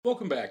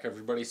Welcome back,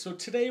 everybody. So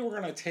today we're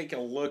going to take a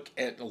look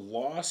at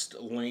Lost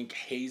Link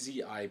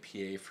Hazy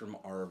IPA from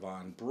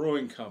Arvon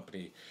Brewing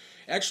Company.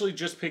 Actually,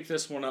 just picked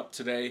this one up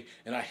today,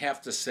 and I have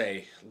to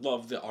say,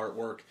 love the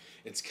artwork.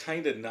 It's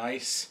kind of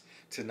nice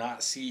to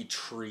not see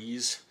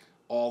trees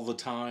all the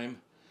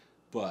time,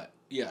 but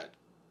yeah,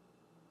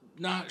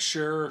 not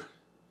sure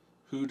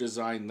who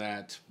designed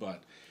that,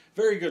 but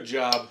very good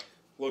job.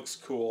 Looks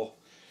cool.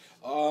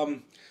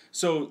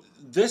 So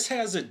this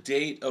has a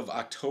date of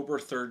October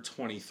 3rd,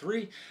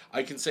 23.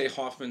 I can say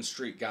Hoffman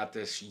Street got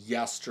this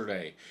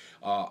yesterday.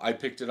 I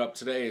picked it up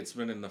today. It's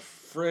been in the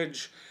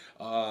fridge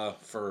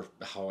for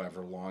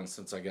however long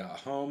since I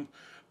got home.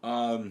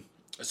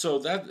 So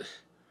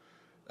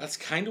that's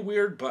kind of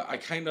weird, but I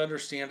kind of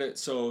understand it.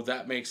 So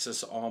that makes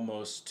this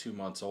almost 2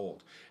 months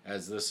old,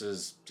 as this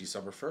is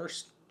December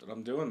 1st that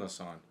I'm doing this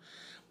on.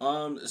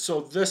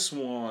 So this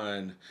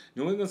one,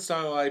 New England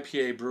style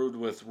IPA brewed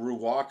with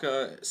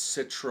Riwaka,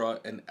 Citra,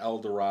 and El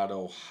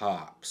Dorado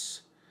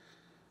hops.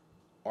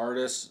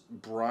 Artist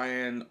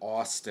Brian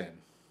Austin.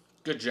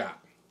 Good job.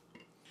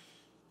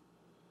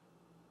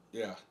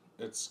 Yeah,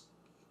 it's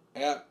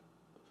at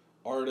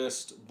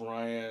artist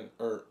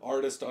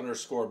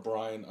underscore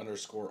Brian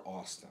underscore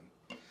Austin.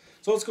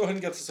 So let's go ahead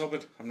and get this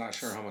open. I'm not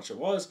sure how much it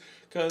was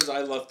because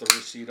I left the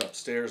receipt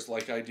upstairs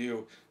like I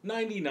do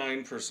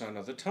 99%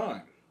 of the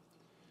time.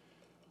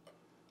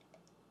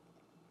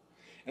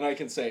 And I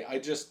can say,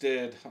 I'm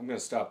going to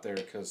stop there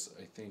because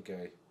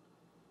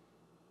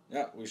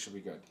yeah, we should be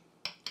good.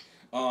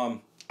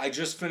 I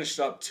just finished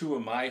up 2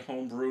 of my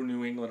homebrew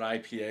New England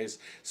IPAs,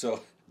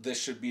 so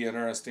this should be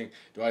interesting.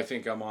 Do I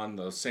think I'm on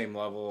the same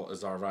level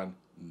as Arvon?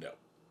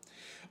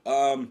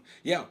 No.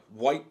 Yeah,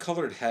 white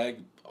colored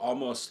head,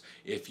 almost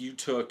if you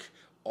took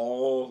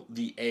all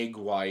the egg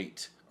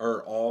white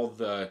or all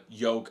the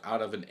yolk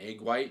out of an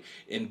egg white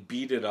and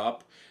beat it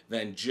up,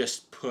 then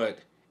just put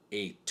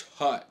a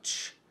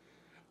touch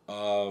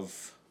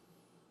of,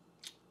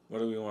 what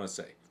do we want to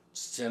say,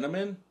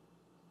 cinnamon,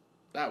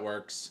 that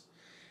works,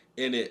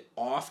 and it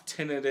off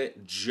tinted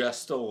it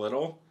just a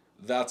little.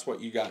 That's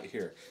what you got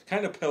here,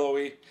 kind of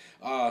pillowy.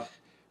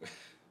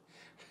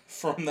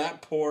 From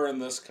that pour in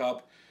this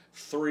cup,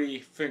 3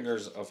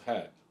 fingers of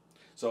head,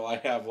 so I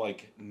have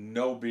like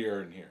no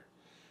beer in here.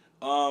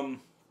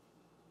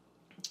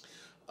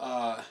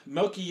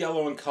 Milky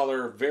yellow in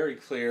color, very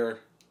clear.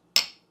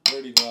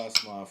 Dirty Glass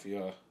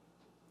Mafia.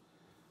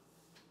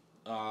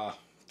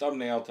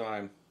 Thumbnail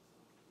time.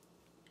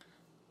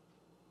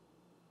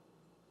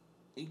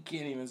 You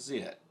can't even see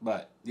it,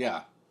 but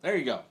yeah, there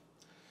you go.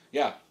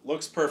 Yeah,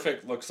 looks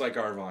perfect. Looks like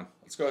Arvon.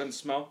 Let's go ahead and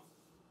smell.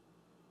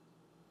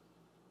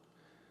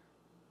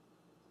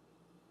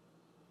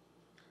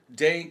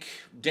 Dank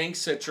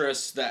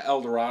citrus. That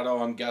El Dorado,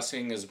 I'm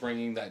guessing, is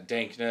bringing that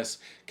dankness,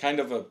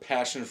 kind of a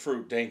passion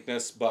fruit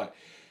dankness, but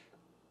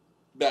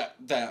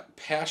that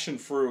passion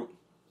fruit,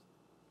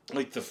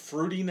 like the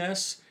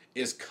fruitiness,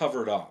 is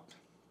covered up.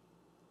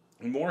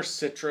 More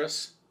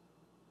citrus.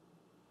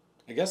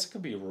 I guess it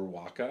could be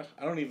Riwaka.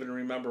 I don't even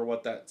remember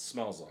what that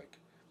smells like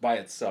by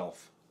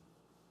itself.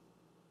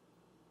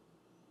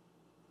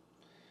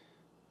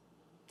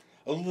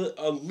 A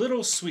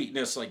little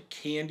sweetness, like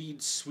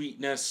candied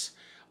sweetness,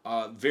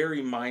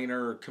 very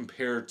minor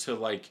compared to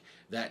like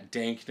that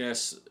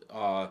dankness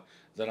that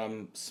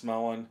I'm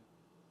smelling.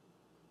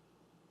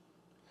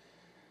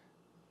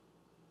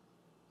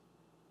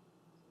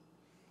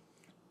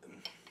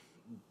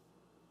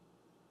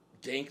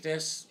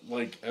 Dankness,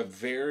 like a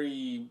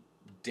very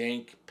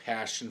dank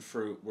passion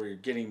fruit where you're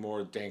getting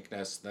more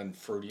dankness than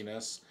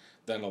fruitiness,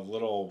 than a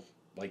little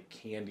like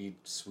candied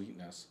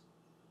sweetness.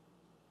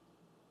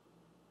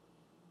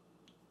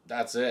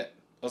 That's it.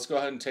 Let's go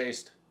ahead and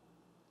taste.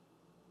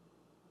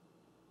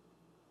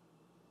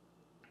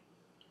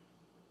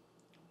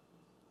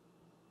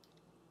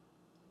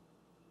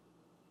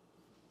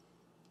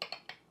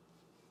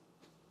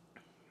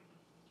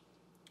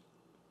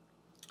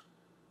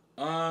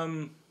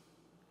 Um,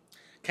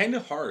 Kind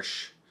of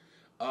harsh.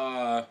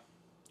 I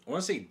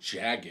want to say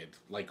jagged,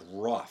 like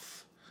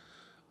rough.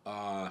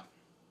 Uh,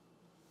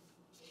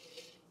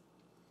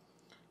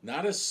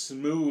 Not as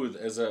smooth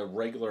as a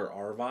regular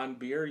Arvon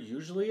beer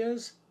usually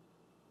is.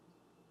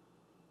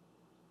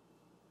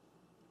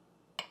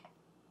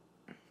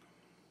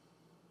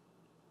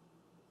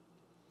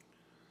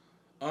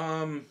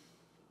 Um,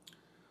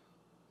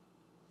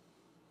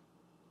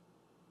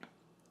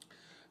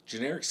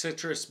 Generic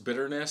citrus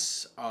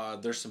bitterness.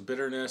 There's some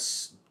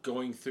bitterness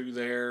going through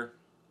there.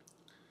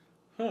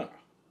 Huh.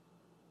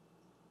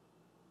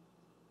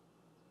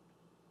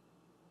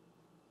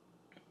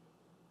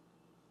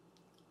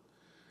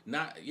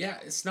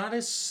 It's not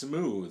as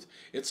smooth.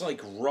 It's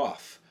like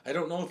rough. I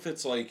don't know if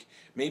it's like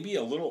maybe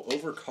a little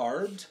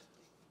overcarbed.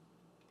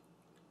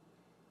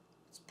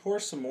 Let's pour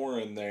some more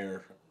in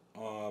there,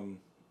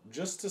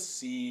 just to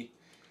see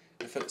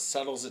if it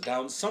settles it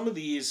down. Some of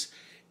these,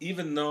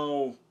 even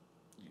though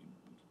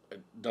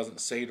it doesn't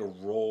say to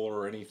roll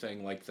or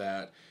anything like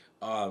that,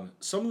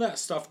 some of that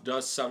stuff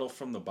does settle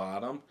from the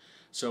bottom.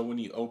 So when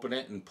you open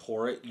it and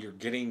pour it, you're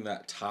getting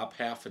that top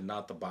half and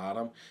not the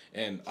bottom.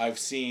 And I've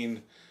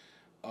seen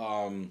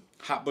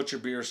Hot Butcher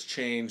beers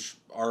change,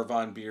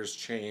 Arvon beers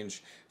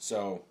change.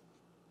 So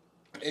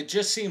it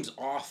just seems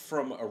off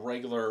from a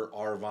regular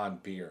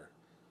Arvon beer.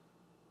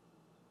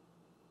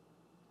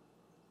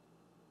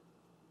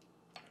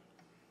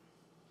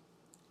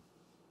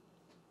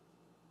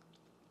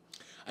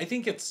 I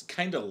think it's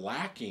kind of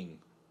lacking.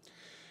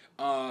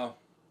 Uh,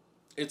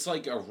 it's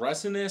like a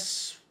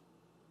resinous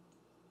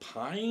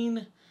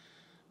pine,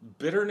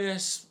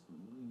 bitterness,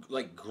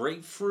 like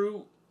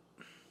grapefruit,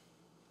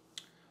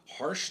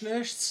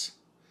 harshness,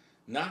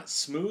 not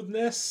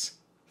smoothness,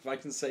 if I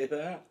can say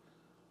that.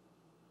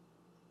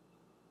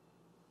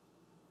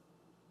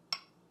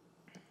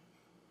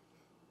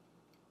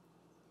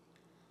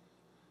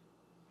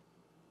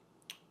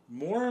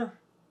 More,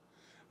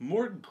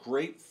 more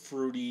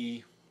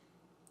grapefruity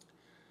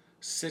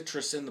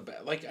citrus in the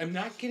back. Like, I'm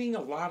not getting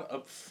a lot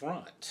up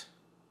front.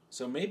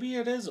 So maybe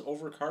it is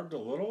overcarbed a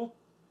little.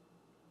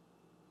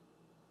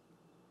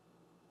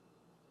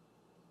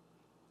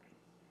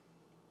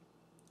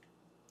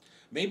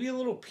 Maybe a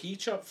little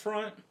peach up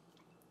front.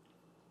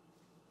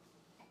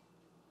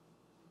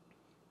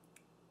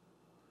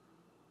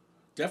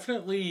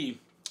 Definitely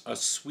a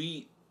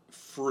sweet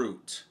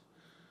fruit.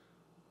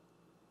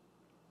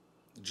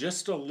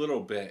 Just a little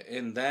bit.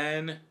 And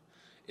then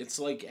it's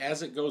like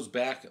as it goes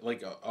back,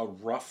 like a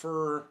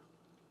rougher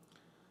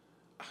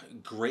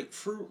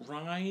grapefruit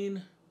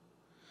rind.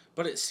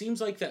 But it seems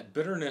like that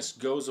bitterness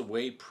goes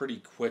away pretty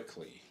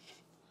quickly.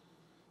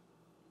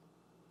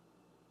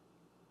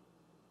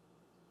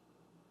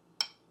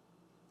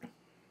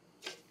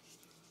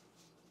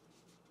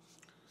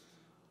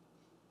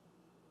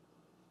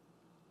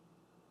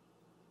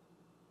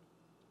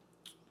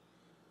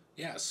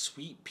 Yeah,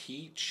 sweet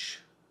peach.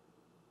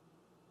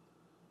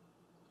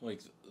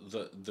 Like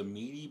the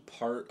meaty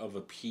part of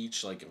a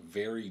peach, like a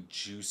very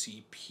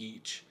juicy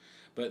peach.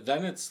 But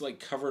then it's like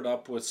covered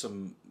up with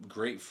some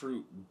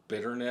grapefruit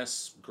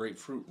bitterness,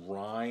 grapefruit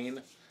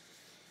rind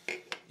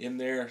in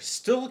there.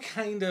 Still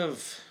kind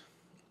of,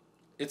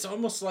 it's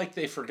almost like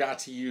they forgot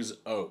to use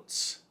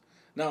oats.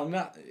 Now,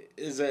 not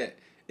is it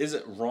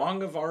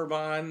wrong of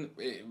Arbonne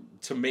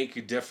to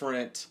make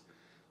different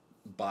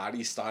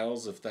body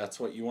styles, if that's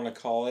what you want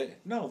to call it?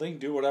 No, they can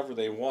do whatever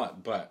they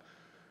want, but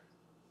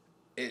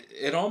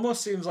it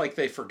almost seems like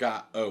they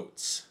forgot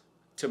oats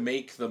to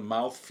make the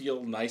mouth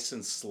feel nice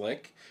and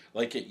slick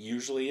like it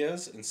usually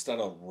is instead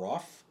of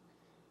rough.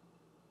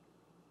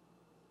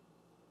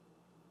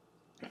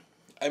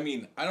 I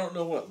mean, I don't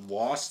know what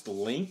Lost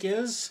Link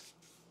is.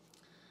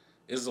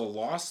 Is a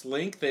Lost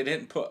Link they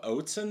didn't put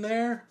oats in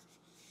there?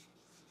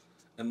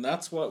 And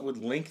that's what would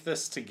link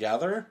this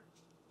together?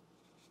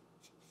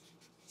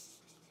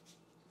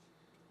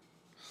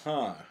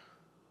 Huh.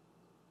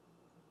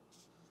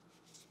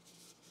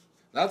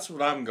 That's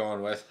what I'm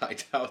going with. I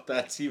doubt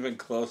that's even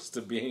close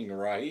to being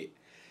right.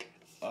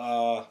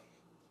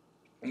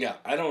 Yeah,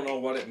 I don't know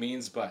what it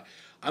means, but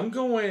I'm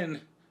going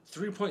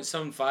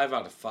 3.75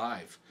 out of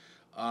 5.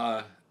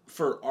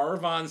 For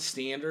Arvon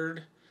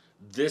standard,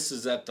 this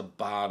is at the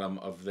bottom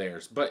of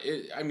theirs. But,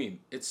 I mean,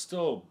 it's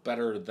still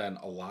better than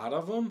a lot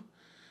of them.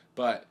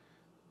 But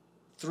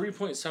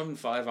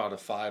 3.75 out of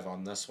 5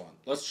 on this one.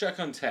 Let's check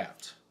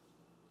Untapped.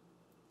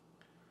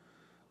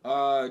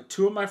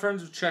 Two of my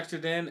friends who checked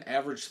it in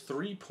averaged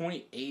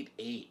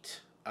 3.88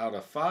 out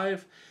of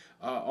 5.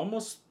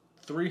 Almost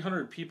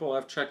 300 people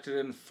have checked it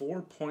in,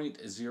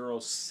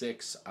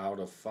 4.06 out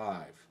of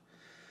 5.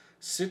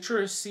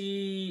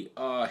 Citrusy,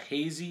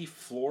 hazy,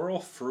 floral,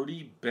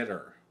 fruity,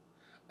 bitter.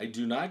 I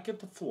do not get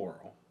the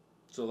floral,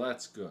 so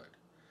that's good.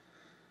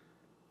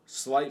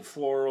 Slight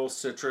floral,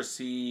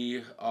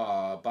 citrusy,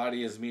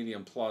 body is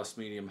medium plus,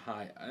 medium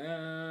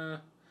high.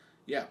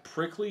 Yeah,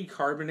 prickly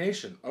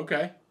carbonation.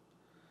 Okay.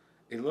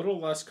 A little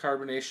less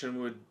carbonation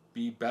would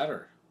be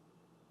better.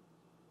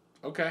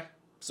 Okay.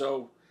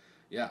 So,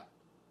 yeah.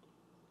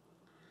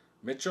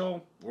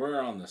 Mitchell,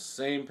 we're on the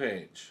same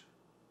page.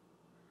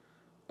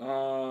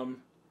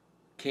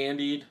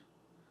 Candied.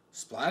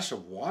 Splash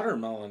of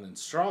watermelon and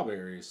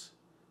strawberries.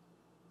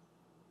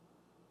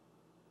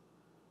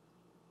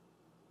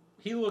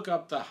 He looked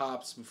up the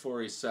hops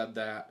before he said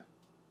that.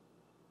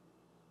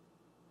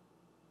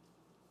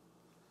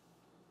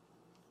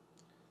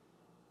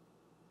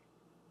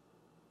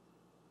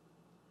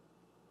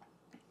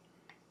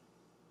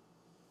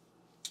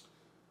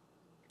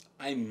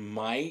 I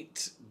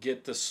might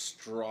get the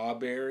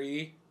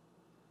strawberry.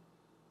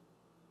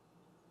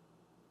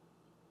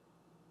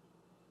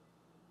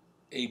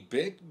 A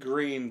bit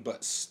green,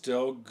 but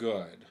still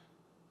good.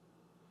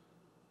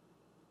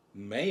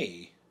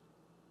 May.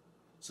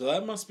 So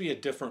that must be a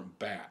different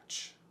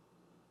batch.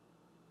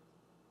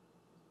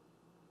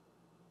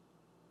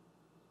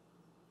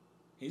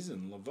 He's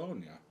in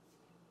Livonia.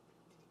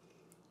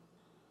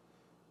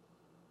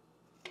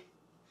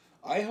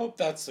 I hope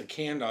that's the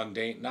canned on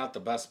date, not the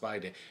Best Buy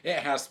date. It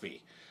has to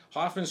be.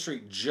 Hoffman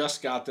Street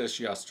just got this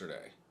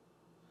yesterday.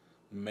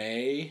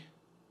 May.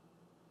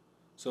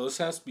 So this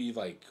has to be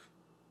like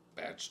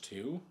batch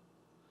 2,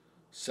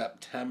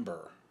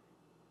 September.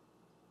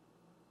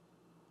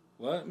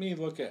 Let me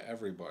look at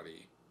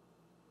everybody.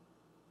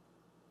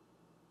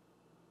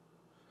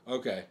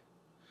 Okay.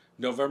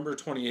 November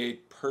 28th,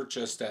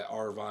 purchased at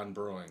Arvon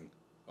Brewing.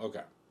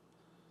 Okay.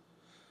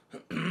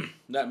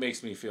 That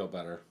makes me feel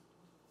better.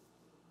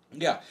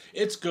 Yeah,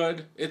 it's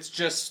good. It's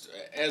just,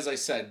 as I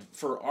said,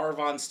 for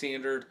Arvon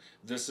standard,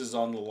 this is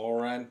on the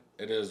lower end.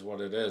 It is what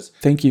it is.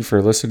 Thank you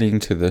for listening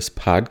to this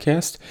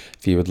podcast.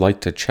 If you would like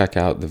to check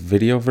out the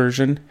video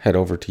version, head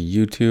over to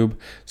YouTube,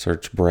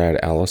 search Brad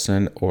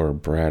Allison or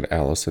Brad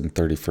Allison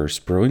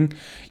 31st Brewing.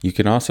 You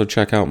can also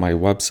check out my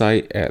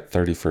website at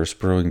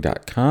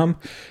 31stbrewing.com.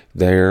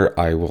 There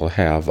I will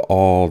have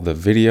all the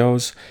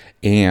videos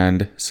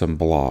and some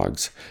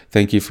blogs.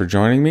 Thank you for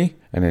joining me,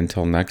 and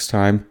until next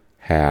time,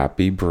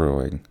 happy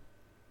brewing.